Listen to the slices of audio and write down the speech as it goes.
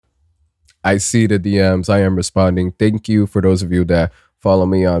I see the DMs. I am responding. Thank you for those of you that follow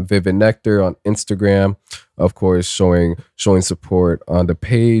me on Vivid Nectar on Instagram. Of course, showing support on the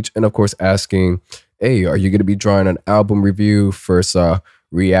page, and of course asking, "Hey, are you going to be drawing an album review first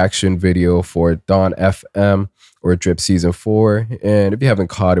reaction video for Dawn FM or Drip Season 4?" And if you haven't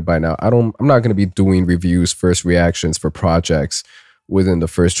caught it by now, I'm not going to be doing reviews, first reactions for projects within the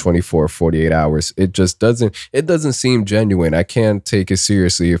first 24 48 hours. It doesn't seem genuine. I can't take it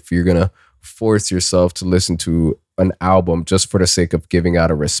seriously if you're going to force yourself to listen to an album just for the sake of giving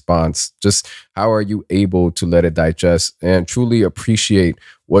out a response. Just how are you able to let it digest and truly appreciate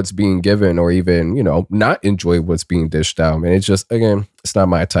what's being given, or even, not enjoy what's being dished out? And it's just, again, it's not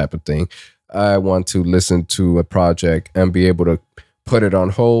my type of thing. I want to listen to a project and be able to put it on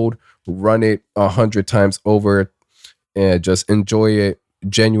hold, run it 100 times over, and just enjoy it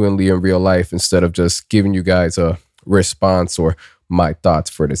genuinely in real life, instead of just giving you guys a response or my thoughts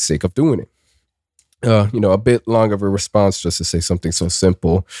for the sake of doing it. A bit long of a response just to say something so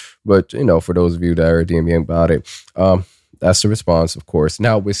simple. But, for those of you that are DMing about it, that's the response, of course.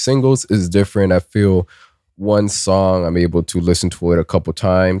 Now, with singles is different. I feel one song, I'm able to listen to it a couple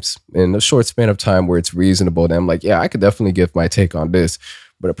times in a short span of time where it's reasonable. And I'm like, yeah, I could definitely give my take on this.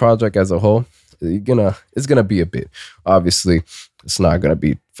 But a project as a whole, it's gonna be a bit. Obviously, it's not gonna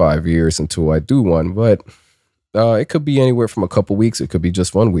be 5 years until I do one, but it could be anywhere from a couple weeks. It could be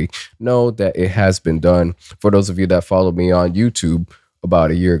just 1 week. Know that it has been done. For those of you that followed me on YouTube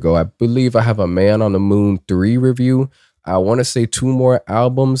about a year ago, I believe I have a Man on the Moon 3 review. I want to say 2 more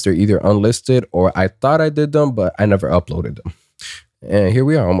albums. They're either unlisted or I thought I did them, but I never uploaded them. And here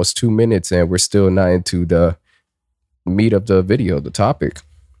we are, almost 2 minutes, and we're still not into the meat of the video, the topic.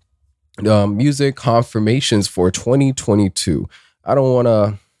 Music confirmations for 2022. I don't want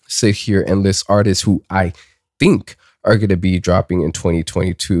to sit here and list artists who I think are going to be dropping in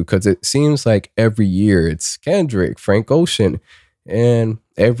 2022, because it seems like every year it's Kendrick, Frank Ocean, and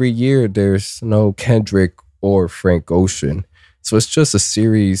every year there's no Kendrick or Frank Ocean. So it's just a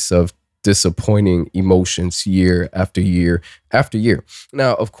series of disappointing emotions year after year after year.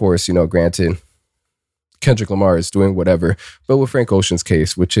 Now, of course, granted, Kendrick Lamar is doing whatever, but with Frank Ocean's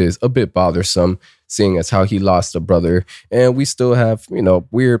case, which is a bit bothersome, seeing as how he lost a brother, and we still have,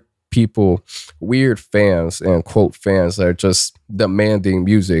 weird people, weird fans, and quote fans, that are just demanding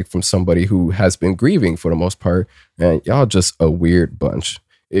music from somebody who has been grieving for the most part, and y'all just a weird bunch.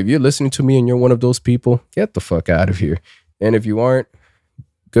 If you're listening to me and you're one of those people, get the fuck out of here. And if you aren't,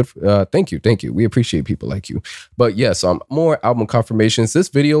 good. Thank you. We appreciate people like you. But yes, more album confirmations. This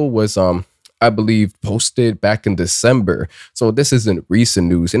video was, I believe, posted back in December. So this isn't recent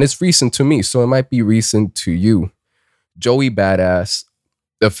news, and it's recent to me, so it might be recent to you. Joey Badass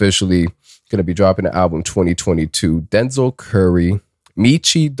officially going to be dropping an album 2022. Denzel Curry,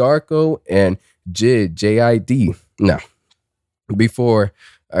 Michi Darko, and J.I.D. Now, before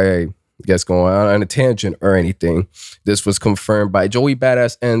I guess going on a tangent or anything, this was confirmed by Joey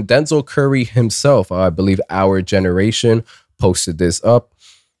Badass and Denzel Curry himself. I believe Our Generation posted this up.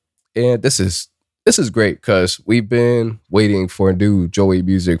 And this is great, because we've been waiting for new Joey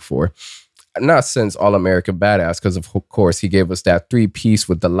music for, not since All American Badass, because of course he gave us that 3-piece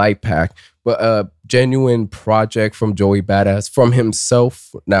with the light pack, but a genuine project from Joey Badass, from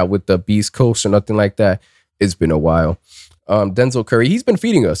himself, now with the Beast Coast or nothing like that. It's been a while. Denzel Curry, he's been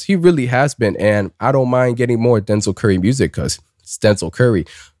feeding us. He really has been, and I don't mind getting more Denzel Curry music, because it's Denzel Curry.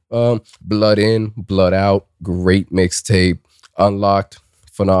 Blood In, Blood Out, great mixtape. Unlocked,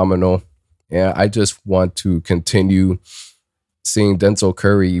 phenomenal. And I just want to continue seeing Denzel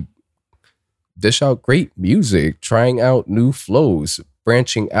Curry dish out great music, trying out new flows,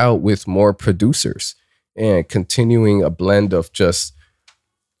 branching out with more producers, and continuing a blend of just,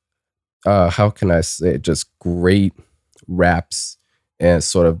 how can I say it, just great raps and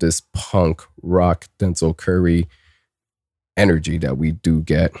sort of this punk rock Denzel Curry energy that we do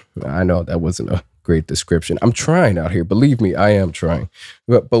get. I know that wasn't a great description. I'm trying out here. Believe me, I am trying.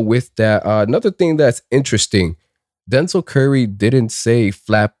 But with that, another thing that's interesting, Denzel Curry didn't say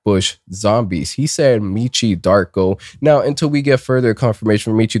Flatbush Zombies. He said Michi Darko. Now, until we get further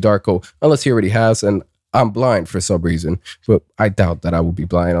confirmation from Michi Darko, unless he already has, and I'm blind for some reason, but I doubt that I will be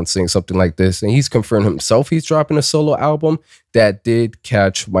blind on seeing something like this. And he's confirmed himself he's dropping a solo album. That did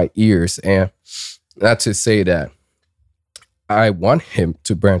catch my ears. And not to say that I want him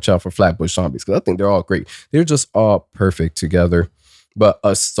to branch out for Flatbush Zombies, because I think they're all great. They're just all perfect together. But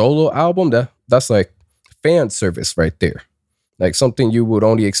a solo album, that's like fan service right there. Like something you would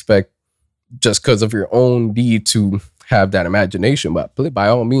only expect just because of your own need to have that imagination. But by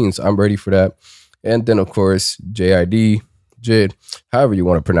all means, I'm ready for that. And then, of course, J.I.D., Jid, however you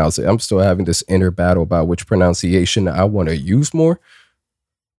want to pronounce it. I'm still having this inner battle about which pronunciation I want to use more,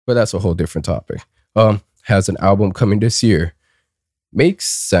 but that's a whole different topic. Has an album coming this year. Makes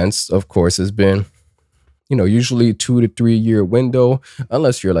sense, of course. It's been, usually 2 to 3 year window,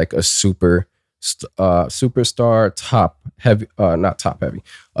 unless you're like a superstar, top heavy, not top heavy,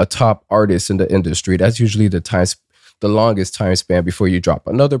 a top artist in the industry. That's usually the longest time span before you drop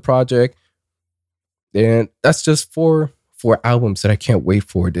another project. And that's just four albums that I can't wait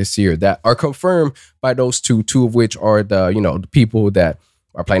for this year that are confirmed by those two of which are the people that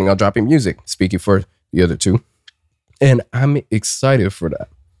are planning on dropping music, speaking for the other two. And I'm excited for that.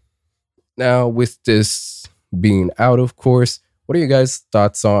 Now, with this being out, of course, what are you guys'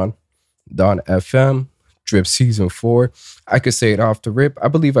 thoughts on Don FM, Drip Season 4? I could say it off the rip. I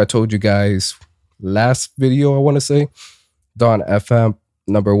believe I told you guys last video, I want to say, Don FM,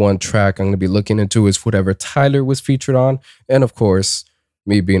 number one track I'm going to be looking into is whatever Tyler was featured on. And of course,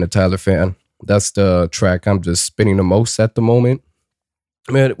 me being a Tyler fan, that's the track I'm just spinning the most at the moment.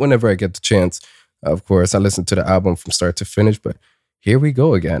 Man, whenever I get the chance, of course, I listen to the album from start to finish, but here we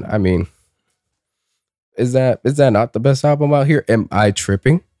go again. I mean, is that not the best album out here? Am I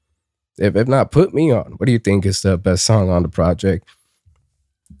tripping? If not, put me on. What do you think is the best song on the project?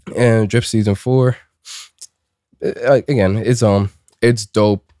 And Drip Season 4, again, it's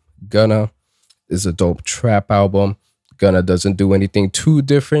dope. Gunna is a dope trap album. Gunna doesn't do anything too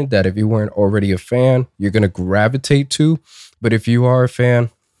different that if you weren't already a fan, you're going to gravitate to. But if you are a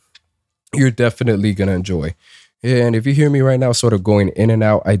fan, you're definitely going to enjoy. And if you hear me right now sort of going in and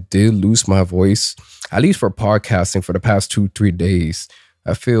out, I did lose my voice, at least for podcasting for the past 2-3 days.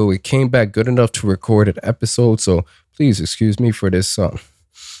 I feel it came back good enough to record an episode. So please excuse me for this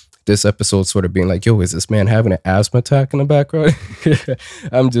episode sort of being like, yo, is this man having an asthma attack in the background?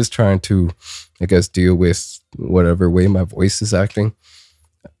 I'm just trying to, I guess, deal with whatever way my voice is acting.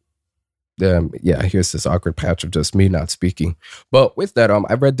 Here's this awkward patch of just me not speaking. But with that,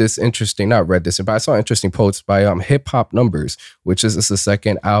 I read this interesting, not read this, but I saw an interesting post by Hip Hop Numbers, which is the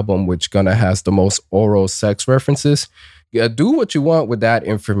second album which Gunna has the most oral sex references. Yeah, do what you want with that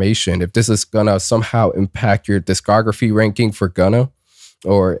information. If this is gonna somehow impact your discography ranking for Gunna,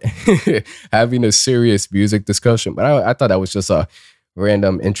 or having a serious music discussion. But I thought that was just a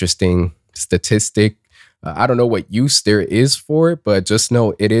random, interesting statistic. I don't know what use there is for it, but just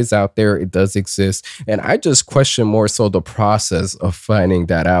know it is out there. It does exist. And I just question more so the process of finding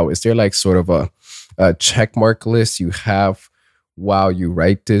that out. Is there like sort of a check mark list you have while you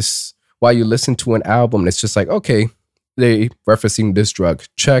write this, while you listen to an album? It's just like, okay, they referencing this drug,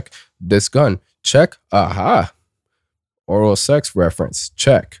 check. This gun, check. Aha. Oral sex reference,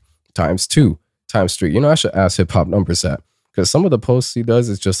 check. ×2, ×3. I should ask Hip Hop Numbers that, because some of the posts he does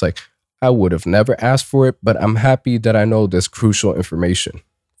is just like, I would have never asked for it, but I'm happy that I know this crucial information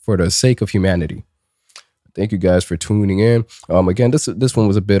for the sake of humanity. Thank you guys for tuning in. Again, this one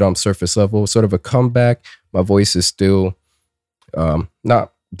was a bit on surface level, sort of a comeback. My voice is still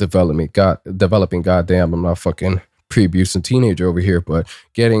not developing. Goddamn, I'm not fucking pre-abusing teenager over here, but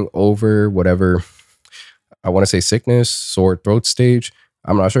getting over whatever, I want to say, sickness, sore throat stage.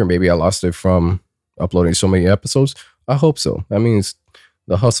 I'm not sure. Maybe I lost it from uploading so many episodes. I hope so. That means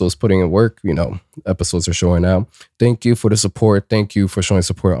the hustle is putting in work. Episodes are showing out. Thank you for the support. Thank you for showing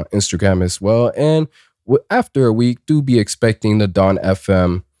support on Instagram as well. And after a week, do be expecting the Don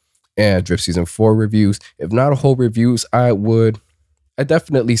FM and Drip Season 4 reviews. If not a whole reviews, I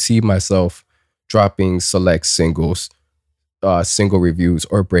definitely see myself dropping select singles, single reviews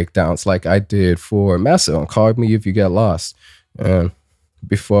or breakdowns like I did for Massa on Call Me If You Get Lost. And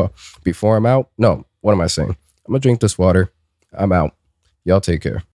before I'm out, no, what am I saying? I'm gonna drink this water. I'm out. Y'all take care.